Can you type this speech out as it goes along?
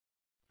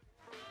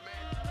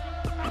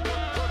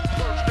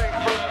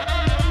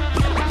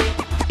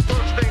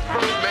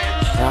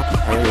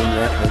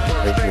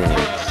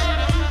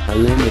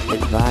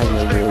Limited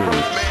vinyl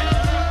release.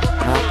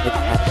 Profit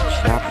at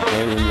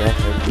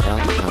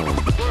shophearingrecords.com.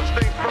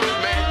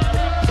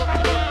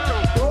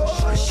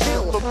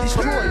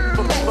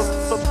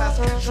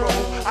 Pest Control,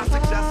 I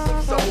suggest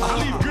some soul. I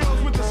leave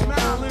girls with a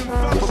smile and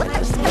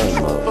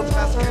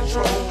Pest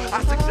Control,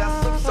 I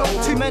suggest some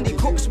soul. Too many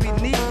cooks we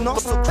need,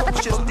 not so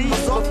cooks, just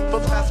these up.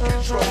 Pest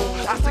Control,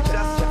 I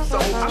suggest some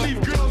soul. I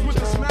leave girls with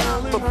a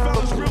smile and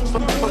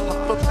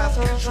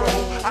Pest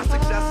Control, I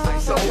suggest some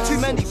soul. Too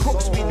many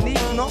cooks we need,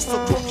 not so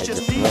cooks,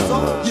 just these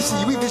up. You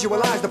see, we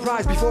visualize the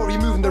prize before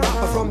removing the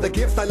wrapper from the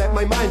gift. I let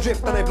my mind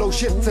drift and I blow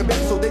shit to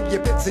bits. So dig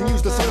your bits and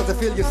use the soil to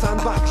fill your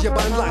sandbags. Your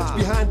band lags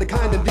behind the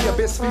kind and the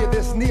abyss. Fear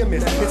this near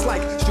miss. It's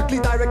like strictly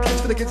direct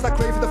hits for the kids that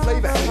crave for the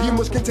flavor. You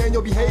must contain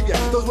your behavior.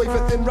 Those wafer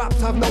thin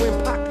raps have no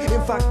impact.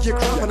 In fact, you're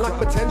crap and lack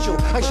potential.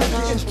 I shake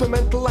you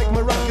instrumental like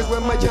maracas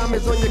when my jam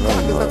is on your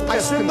crackers. That's I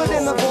Pest swim Control.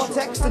 within the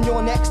vortex and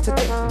you're next to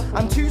dip.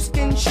 I'm too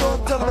skin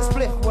short of a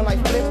split when I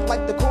flip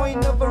like the coin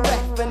of a ref.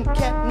 And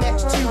kept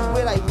next to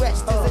where I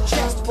rest is a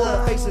chest full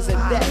of faces in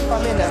death.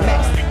 I'm in a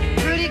mess.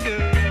 Pretty good.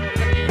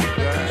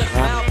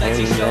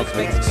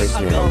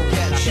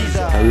 She's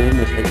A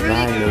limited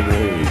vinyl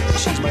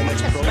release.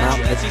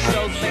 Profit at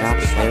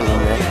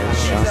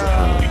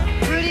shophearingrecords.com.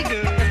 Pretty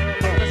good.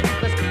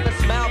 The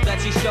smile that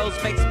she shows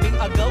makes me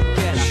a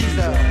go-getter. She's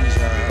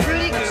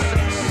Pretty good.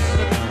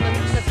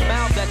 The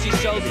smile that she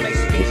shows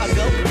makes me a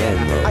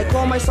go-getter. I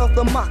call myself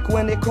the Mac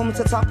when it comes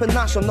to tapping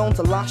Nash. I'm known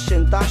to lash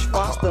and dash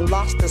fast and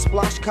last to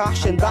splash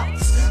cash, and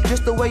that's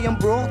just the way I'm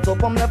brought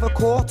up. I'm never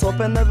caught up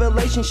in a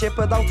relationship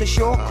without a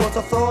shortcut.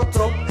 I thought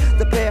up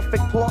the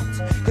perfect plot,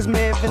 cause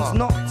Mervin's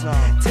not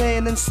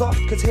turning soft,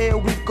 cause here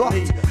we've got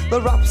the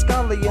rap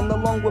scallion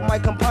along with my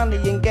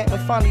companion getting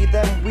funny.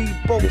 Then we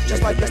both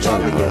just like a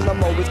stallion.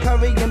 I'm always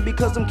carrying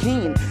because I'm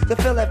keen to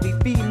fill every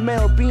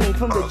female being,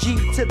 from the G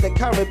to the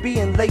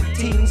Caribbean. Late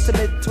teens to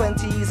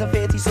mid-20s and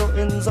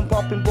 30-somethings. I'm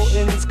popping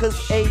buttons cause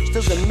age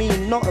doesn't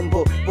mean nothing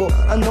but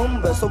a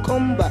number. So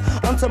come back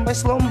onto my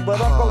slumber. I've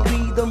got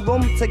weed and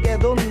rum to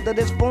get under.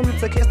 It's fun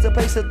to kiss the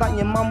places that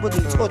your man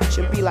wouldn't touch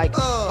and be like,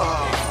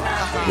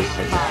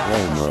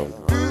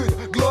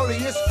 Food,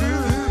 glorious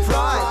food,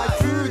 fried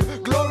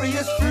food,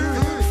 glorious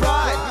food,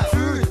 fried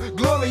food,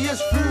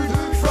 glorious food,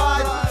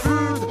 fried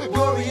food,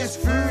 glorious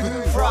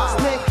food, fried.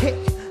 Snake kick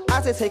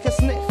as I take a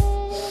sniff.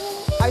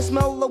 I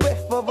smell the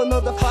whiff of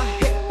another fat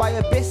hit by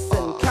a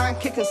bison. Can't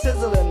kick and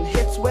sizzling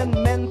hits when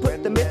men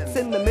put the mitts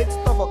in the midst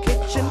of our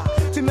kitchen.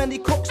 Too many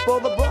cooks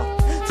for the broth.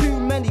 Too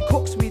many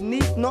cooks we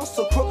need, not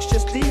so crooks,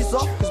 just these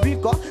up. Cause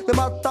we've got the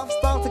mad tough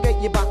style to get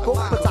you back up.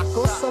 But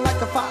tackles so like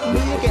a fat me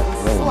getting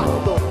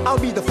slapped up. I'll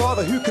be the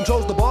father who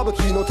controls the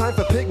barbecue. No time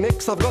for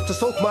picnics. I've got to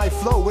soak my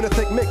flow in a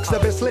thick mix. The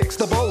best licks,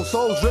 the bowl,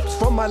 soul drips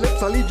from my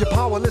lips. I leave you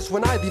powerless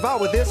when I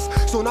devour this.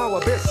 So now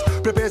Abyss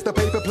prepares the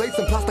paper plates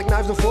and plastic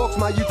knives and forks.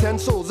 My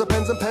utensils, the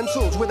pens and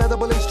pencils with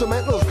edible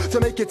instrumentals to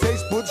make your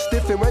taste buds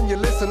stiffen when you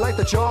listen, like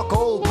the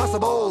charcoal. Pass a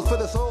bowl for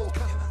the soul.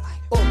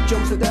 Up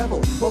jumps the devil,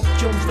 up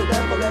jumps the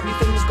devil.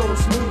 Everything's going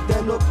smooth,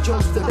 then up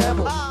jumps the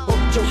devil. Up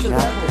jumps the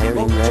devil,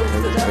 up jumps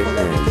the devil.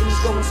 Everything's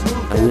going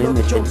smooth, then up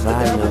jumps the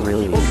devil. Up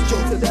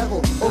jumps the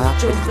devil, up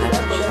jumps the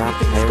devil.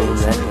 Everything's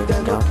going smooth,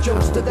 then up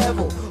jumps the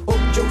devil. Up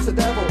jumps the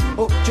devil,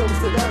 up jumps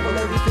the devil.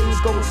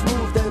 Everything's going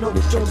smooth, then up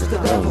jumps the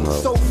devil.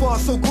 So far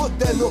so good,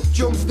 then up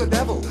jumps the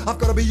devil. I've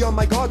gotta be on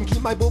my guard and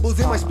keep my bubbles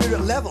in my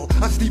spirit level.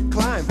 I steep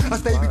climb, I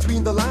stay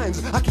between the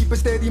lines. I keep a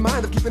steady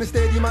mind, of keeping a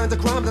steady mind's a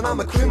crime. Then I'm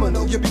a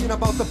criminal, you're being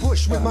about the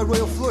bush with my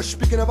royal flush.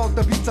 Speaking about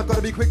the beats, I've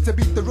gotta be quick to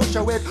beat the rush.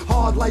 I work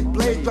hard like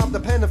Blade, grab the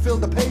pen and fill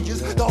the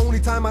pages. The only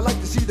time I like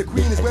to see the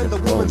queen is when the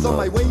woman's on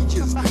my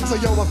wages. So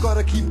yo, I've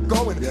gotta keep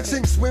going.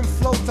 Sink, swim,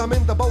 float, I'm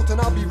in the boat and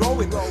I'll be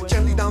rowing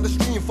gently down the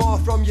stream, far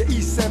from your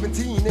East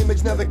 17.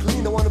 Image never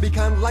clean, I wanna be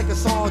kind like a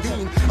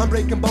sardine. I'm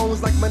breaking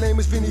bones like my name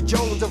is Vinnie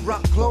Jones of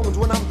rap clones.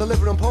 When I'm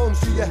delivering poems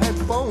through your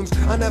headphones,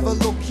 I never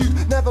look cute,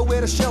 never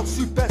wear a shell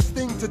suit. Best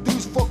thing to do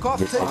is fuck off,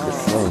 take a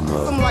seat.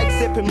 I'm like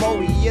sipping Moe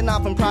and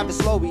having private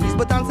slowies,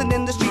 but dancing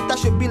in the street that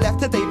should be left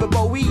to David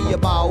Bowie.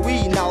 About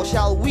we now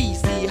shall we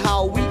see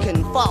how we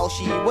can foul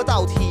she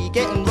without he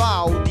getting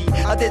rowdy.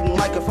 I didn't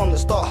like her from the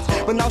start,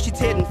 but now she's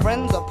tearing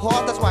friends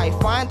apart. That's why I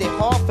find it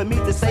hard for me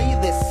to say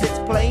this. It's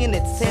plain,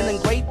 it's turning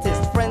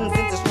greatest friends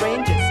into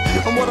strangers.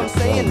 And what I'm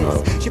saying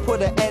is, she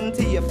put an end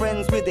to your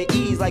friends with the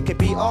ease, like a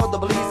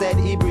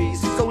B-R-E-Z-E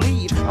breeze. So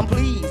leave, and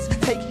please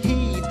take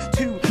heed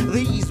to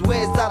these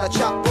words that a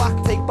chap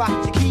black. Take back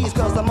your keys,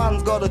 cause the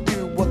man's gotta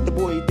do what the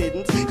boy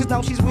didn't. Cause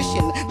now she's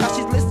wishing, now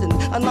she's listening,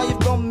 and now you've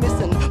gone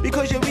missing.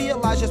 Because you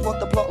realize just what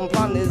the plot and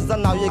plan is,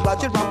 and now you're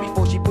glad you ran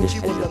before she put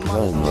you in the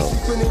mud. You're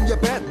sleeping in your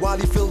bed while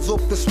he fills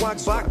up the swag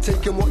bag,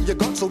 taking what you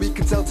got so he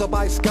can sell to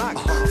buy skag.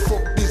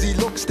 Fuck busy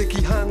look,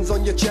 sticky hands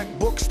on your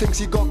checkbooks. Thinks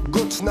he got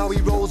guts, now he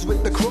rolls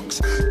with the crooks.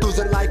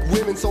 Doesn't like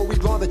women, so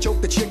he'd rather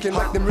choke the chicken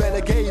like them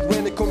renegade.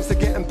 When it comes to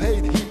getting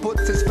paid, he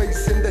puts his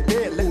face in the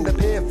dirt, letting the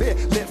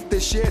pavement lift the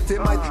shit. It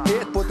might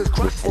hit, but there's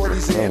crack for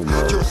his head.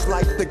 Just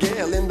like the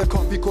girl in the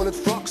coffee-coloured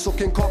frock,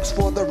 sucking cocks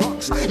for the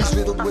rocks. He's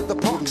riddled with the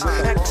pox.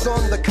 X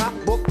on the cap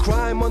book,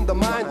 crime on the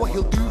mind. What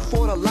he'll do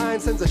for the lines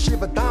sends a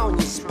shiver down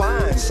your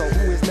spine. So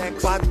who is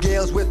next? Bad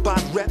girls with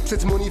bad reps,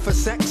 it's money for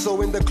sex.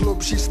 So in the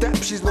club she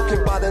steps, she's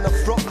looking bad in a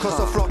frock. Cause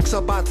her frock's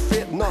a bad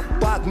fit, not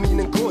bad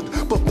meaning good,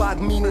 but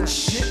bad meaning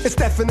shit. It's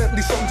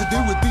definitely something to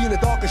do with being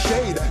a darker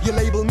shade. You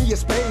label me a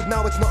spade,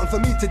 now it's nothing for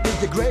me to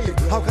dig your grave.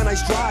 How can I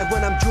strive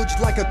when I'm judged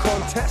like a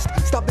contest?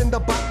 Stabbed in the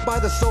back by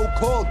the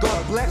so-called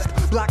God blessed.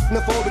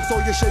 Blacknaphobic, so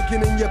you're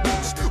shaking in your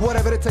boots.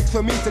 Whatever it takes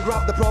for me to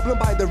grab the problem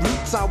by the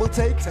roots, I will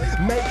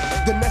make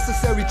the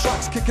necessary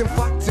tracks, kicking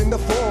facts in the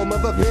form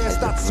of a verse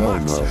that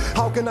smacks.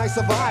 How can I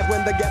survive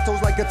when the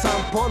ghetto's like a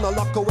tampon, a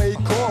lock away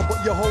core,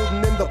 but you're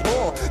holding in the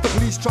paw? The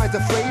police try to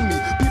frame me,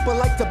 people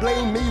like to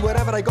blame me.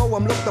 Wherever I go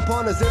I'm looked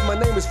upon as if my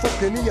name is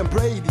fucking Ian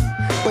Brady.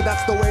 But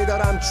that's the way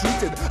that I'm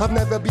treated, I've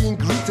never been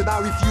greeted, I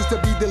refuse to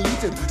be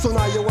deleted. So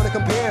now you wanna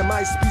compare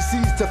my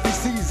species to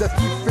feces. A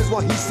thief is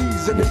what he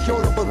sees, an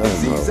incurable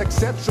disease,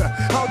 etc.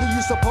 How do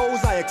you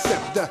suppose I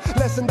accept the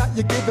lesson that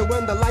you're given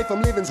when the life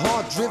I'm living's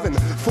hard driven?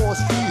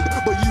 Force feed,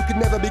 but you could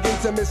never begin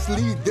to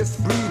mislead this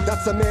breed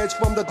that's emerged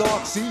from the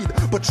dark seed,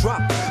 but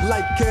trapped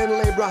like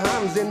Colonel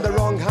Abraham's in the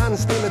wrong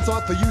hands. Still it's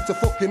hard for you to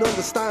fucking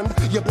understand.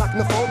 You're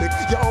blacknaphobic,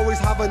 you always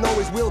have and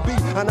always will be,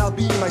 and I'll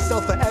be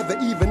myself forever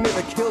even if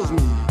it kills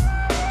me.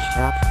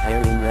 Shop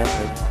Herring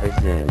Records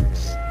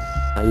presents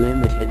a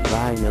limited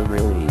vinyl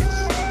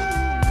release.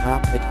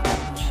 Cop it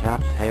at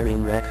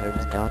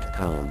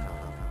shopherringrecords.com.